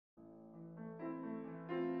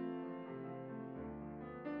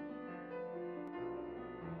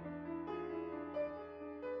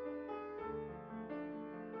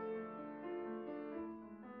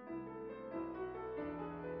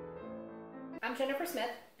I'm Jennifer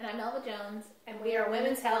Smith. And I'm Melva Jones. And we are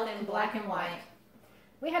Women's Health in Black and White.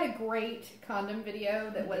 We had a great condom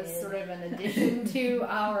video that was sort of an addition to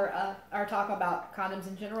our talk about condoms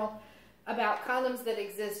in general. About condoms that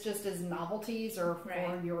exist just as novelties or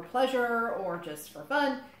for your pleasure or just for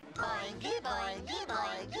fun. Boingy, boingy,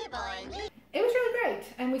 boingy, boingy. It was really great.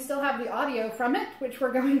 And we still have the audio from it, which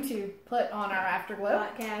we're going to put on our Afterglow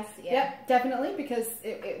podcast. Yeah. Yep, definitely, because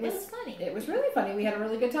it was funny. It was really funny. We had a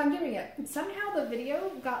really good time doing it. Somehow the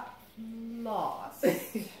video got lost,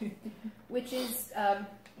 which is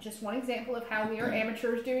just one example of how we are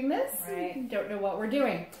amateurs doing this. Right. Don't know what we're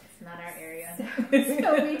doing. It's not our area. So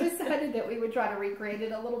we decided that we would try to recreate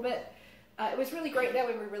it a little bit. It was really great though,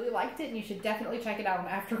 and we really liked it, and you should definitely check it out on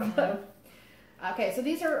Afterglow. Okay, so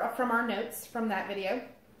these are from our notes from that video.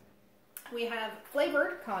 We have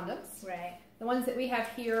flavored condoms. Right. The ones that we have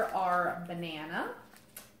here are banana,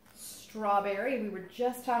 strawberry. We were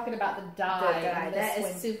just talking about the dye. That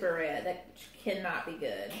is super red. That cannot be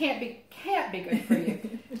good. Can't be good for you.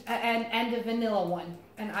 and a vanilla one.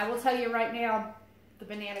 And I will tell you right now, the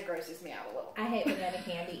banana grosses me out a little. I hate banana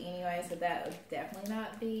candy anyway, so that would definitely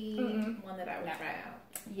not be one that I would try out.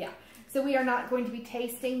 Yeah. So we are not going to be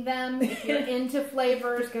tasting them. If you're into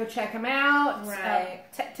flavors, go check them out. Right.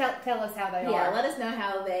 Tell us how they are. Yeah, let us know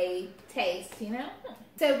how they taste, you know?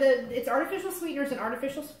 So it's artificial sweeteners and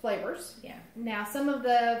artificial flavors. Yeah. Now, some of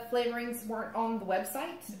the flavorings weren't on the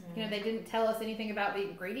website. You know, they didn't tell us anything about the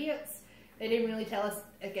ingredients. They didn't really tell us,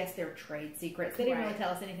 I guess they're trade secrets. They didn't really tell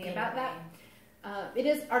us anything about that. It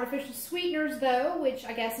is artificial sweeteners, though, which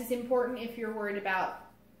I guess is important if you're worried about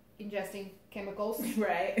ingesting chemicals.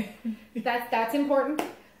 Right. That's important.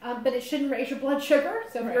 But it shouldn't raise your blood sugar.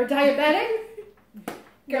 So if you're diabetic,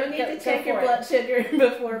 you need to check your blood sugar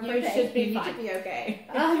before you should be fine. You should be okay.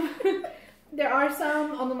 There are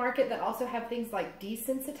some on the market that also have things like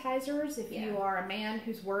desensitizers. If you are a man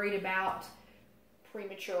who's worried about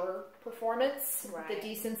premature performance, the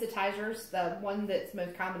desensitizers, the one that's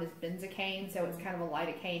most common is benzocaine, so it's kind of a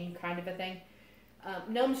lidocaine kind of a thing.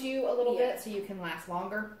 Numbs you a little bit so you can last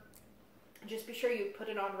longer. Just be sure you put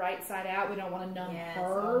it on right side out. We don't want to numb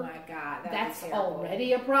her. Oh my god, that's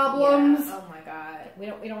already a problem. Yeah. Oh my god, we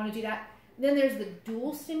don't want to do that. Then there's the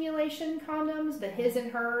dual stimulation condoms, the his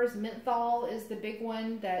and hers. Menthol is the big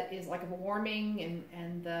one that is like a warming,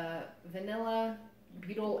 and the vanilla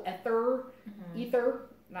butyl ether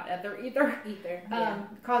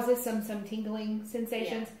causes some tingling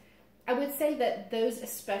sensations. I would say that those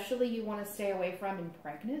especially you want to stay away from in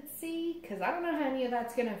pregnancy, because I don't know how any of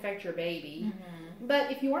that's going to affect your baby. But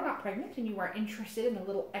if you are not pregnant and you are interested in a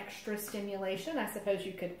little extra stimulation, I suppose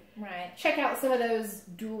you could check out some of those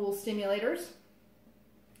dual stimulators.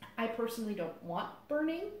 I personally don't want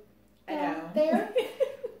burning there.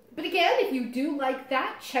 But again, if you do like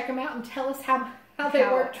that, check them out and tell us how they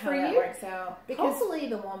worked for you. That works out. Because hopefully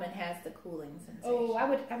the woman has the cooling sensation. Oh, I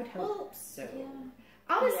would hope so. Yeah.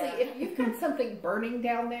 Honestly, if you've got something burning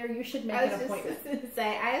down there, you should make an appointment.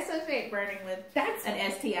 I associate burning with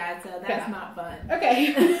an STI, so that's not fun.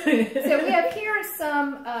 Okay. So we have here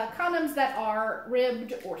some condoms that are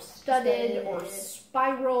ribbed or studded or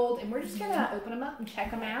spiraled, and we're just going to open them up and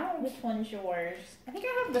check them out. Which one's yours? I think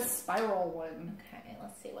I have the spiral one. Okay,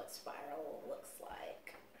 let's see what spiral looks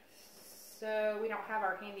like. So we don't have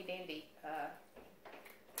our handy dandy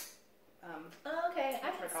okay,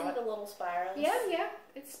 I can see the little spirals. Yeah,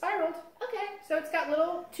 it's spiraled. Okay. So it's got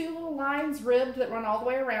two little lines ribbed that run all the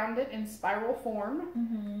way around it in spiral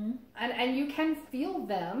form. And you can feel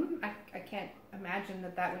them. I can't imagine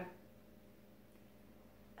that would...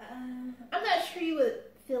 I'm not sure you would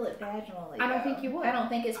feel it vaginally. I don't think you would. I don't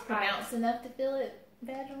think it's pronounced enough to feel it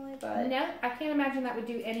vaginally, but... No, I can't imagine that would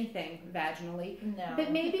do anything vaginally. No.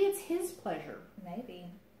 But maybe it's his pleasure.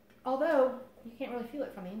 Maybe. Although, you can't really feel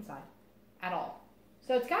it from the inside. At all.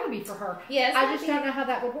 So it's got to be for her. Yes. I just don't know how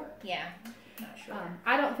that would work. Yeah. Not sure.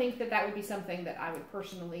 I don't think that would be something that I would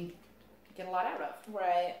personally get a lot out of.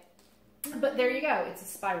 Right. But there you go. It's a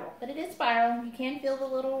spiral. But it is spiral. You can feel the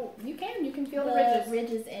little... You can feel the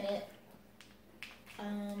ridges in it.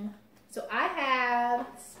 So I have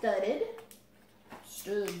studded.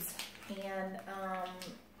 Studs. And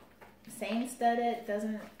same studded.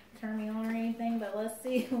 Doesn't turn me on or anything, but let's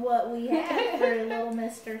see what we have for little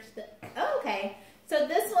Mr. Okay, so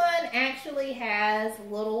this one actually has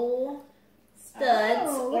little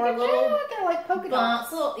studs or little they're like polka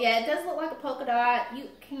dots. It does look like a polka dot. You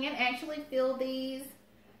can actually feel these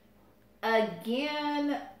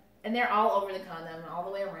again, and they're all over the condom, all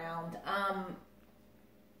the way around. I'm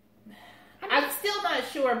still not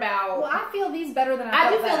sure about. Well, I feel these better than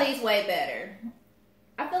I do feel these way better.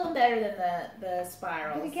 I feel them better than the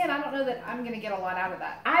spirals. But again, I don't know that I'm going to get a lot out of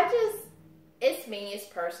that. It's me, it's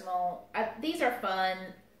personal. These are fun.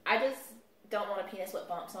 I just don't want a penis with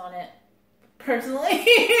bumps on it, personally.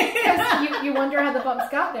 you wonder how the bumps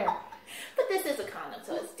got there. But this is a condom,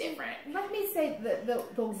 so it's different. Let me say the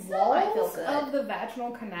walls of the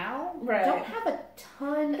vaginal canal don't have a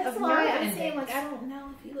ton of nerve endings. Saying, like, I don't know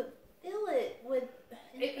if you would feel it with.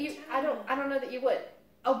 I don't know that you would.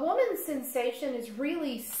 A woman's sensation is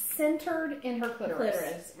really centered in her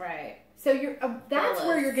clitoris. Right. So that's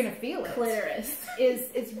where you're gonna feel it. Clitoris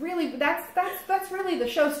is really that's really the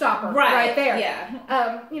showstopper right there. Yeah.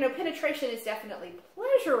 Penetration is definitely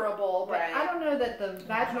pleasurable, but I don't know that the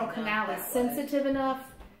vaginal canal is sensitive enough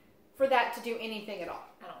for that to do anything at all.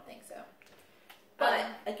 I don't think so. But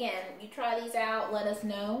again, you try these out. Let us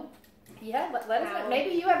know. Yeah, let us know.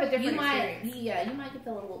 Maybe you have a different experience. Yeah, you might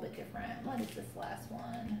feel a little bit different. What is this last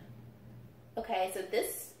one? Okay, so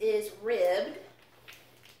this is ribbed.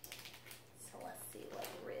 So let's see what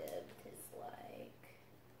ribbed is like.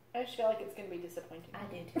 I just feel like it's going to be disappointing. I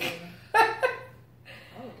do too.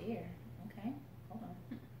 Oh dear. Okay, hold on.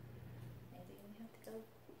 Maybe we have to go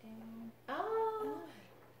down. Oh.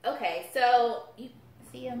 Okay, so you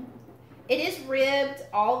see them. It is ribbed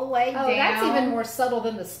all the way down. Oh, that's even more subtle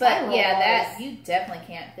than the spiral. But yeah, that you definitely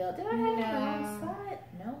can't feel. Did I have the wrong side?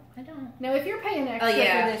 No, I don't. No, if you're paying extra for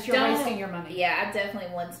this, you're wasting your money. Yeah, I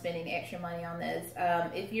definitely wouldn't spending extra money on this.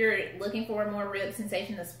 If you're looking for a more rib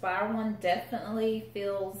sensation, the spiral one definitely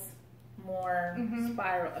feels more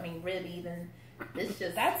spiral. I mean, ribby than this.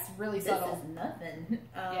 That's really subtle. This is nothing.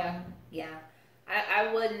 Yeah.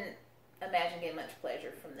 I wouldn't imagine getting much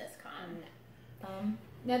pleasure from this kind.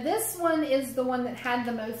 Now this one is the one that had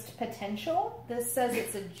the most potential. This says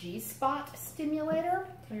it's a G-spot stimulator.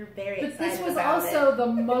 We're very excited. But this was also the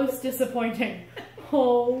most disappointing.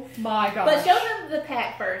 Oh my gosh. But show them the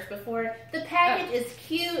pack first before. The package is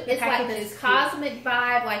cute. It's like this cosmic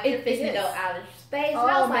vibe, like you're fixing to go out of space. Oh,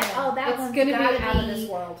 and I was like, oh, that one's gonna be out of this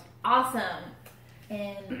world. Awesome.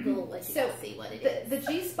 And we'll let you see what it is.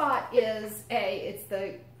 The G-spot is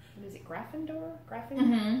is it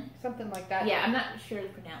Gryffindor? Something like that. Yeah, I'm not sure the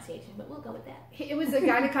pronunciation, but we'll go with that. It was a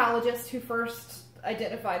gynecologist who first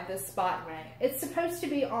identified this spot. Right. It's supposed to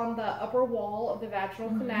be on the upper wall of the vaginal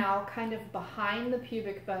canal, kind of behind the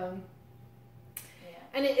pubic bone. Yeah.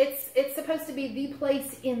 And it's supposed to be the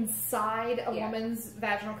place inside a woman's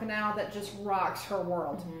vaginal canal that just rocks her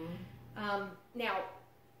world. Now,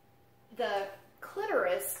 the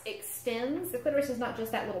clitoris extends. The clitoris is not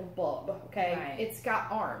just that little bulb, okay? Right. It's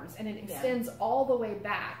got arms, and it extends all the way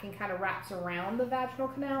back and kind of wraps around the vaginal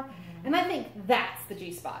canal. And I think that's the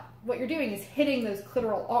G-spot. What you're doing is hitting those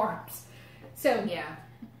clitoral arms. So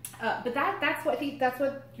but that's what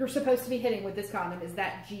you're supposed to be hitting with this condom, is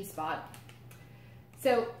that G-spot.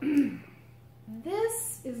 So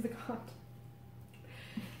this is the condom.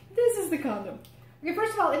 This is the condom. Okay,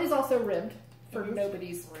 first of all, it is also ribbed for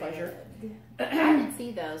nobody's pleasure. I can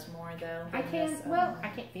see those more though. I can't feel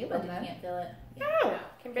it. You can't feel it. No,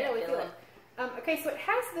 can barely feel it. Okay, so it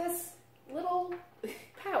has this little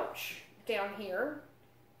pouch down here,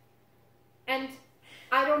 and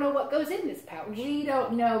I don't know what goes in this pouch. We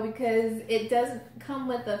don't know because it doesn't come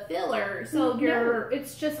with a filler, so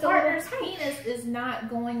it's just partner's penis is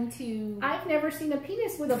not going to. I've never seen a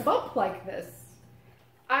penis with a bump like this.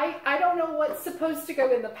 I don't know what's supposed to go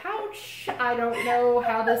in the pouch. I don't know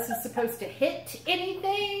how this is supposed to hit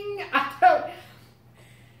anything. I don't.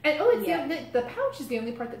 And the pouch is the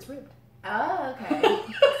only part that's ribbed. Oh, okay.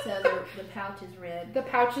 So the pouch is ribbed. The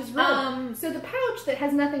pouch is ribbed. So the pouch that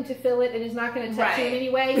has nothing to fill it and is not going to touch you in any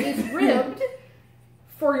way is ribbed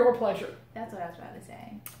for your pleasure. That's what I was about to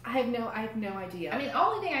say. I have no idea. I mean, the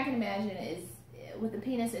only thing I can imagine is with the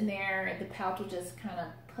penis in there, the pouch will just kind of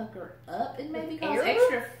pucker up and maybe cause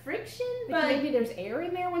extra friction. But maybe there's air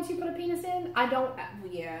in there once you put a penis in. I don't.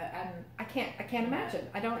 I can't imagine.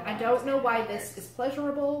 I don't know why this is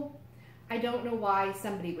pleasurable. I don't know why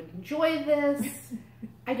somebody would enjoy this.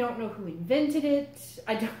 I don't know who invented it.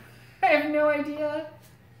 I have no idea.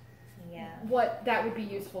 What that would be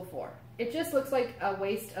useful for. It just looks like a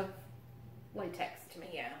waste of latex to me.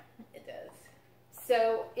 Yeah, it does.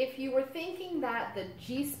 So if you were thinking that the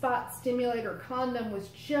G-spot stimulator condom was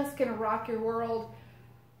just going to rock your world,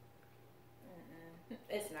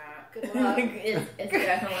 it's not. Good luck. It's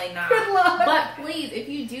definitely not. Good luck. But please, if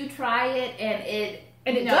you do try it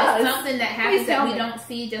and it does something that happens that we don't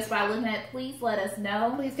see just by looking at it, please let us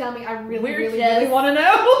know. Please tell me. I really want to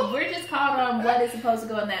know. We're just caught on what is supposed to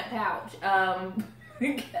go in that pouch.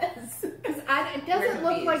 Because it doesn't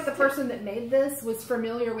look like the person that made this was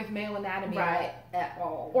familiar with male anatomy at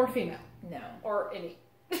all. Or female. No. Or any.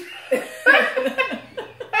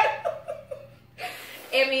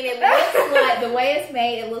 I mean, it looks like, the way it's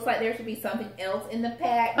made, it looks like there should be something else in the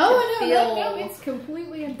pack. No, it's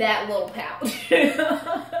completely in that little pouch.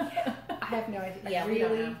 I have no idea. Yeah, I we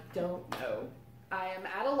really don't know. I am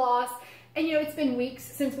at a loss. And you know, it's been weeks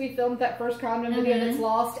since we filmed that first condom video that's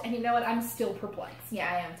lost, and you know what? I'm still perplexed. Yeah,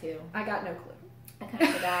 I am too. I got no clue. I kind of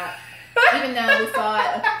forgot. Even though we saw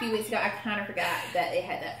it a few weeks ago, I kind of forgot that it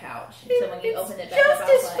had that pouch. So when you opened it back up, I was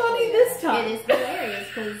just as like, funny this time. It is hilarious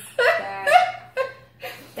because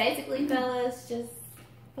basically, fellas, just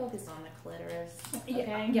focus on the clitoris.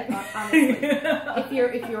 Okay? Yeah, honestly.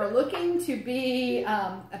 if you're looking to be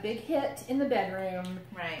a big hit in the bedroom,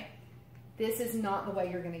 right, this is not the way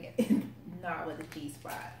you're going to get in. Not with a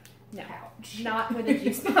G-spot pouch. Not with a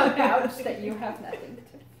G-spot pouch that you have nothing to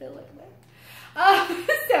fill it with.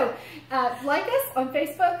 So, like us on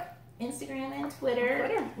Facebook, Instagram, and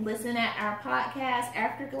Twitter. Listen at our podcast,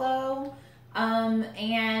 Afterglow.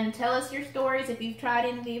 And tell us your stories if you've tried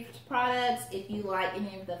any of these products, if you like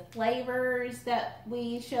any of the flavors that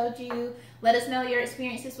we showed you. Let us know your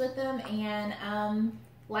experiences with them, and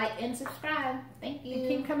like and subscribe. Thank you. And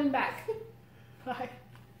keep coming back. Bye.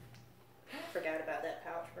 I forgot about that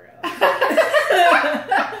pouch for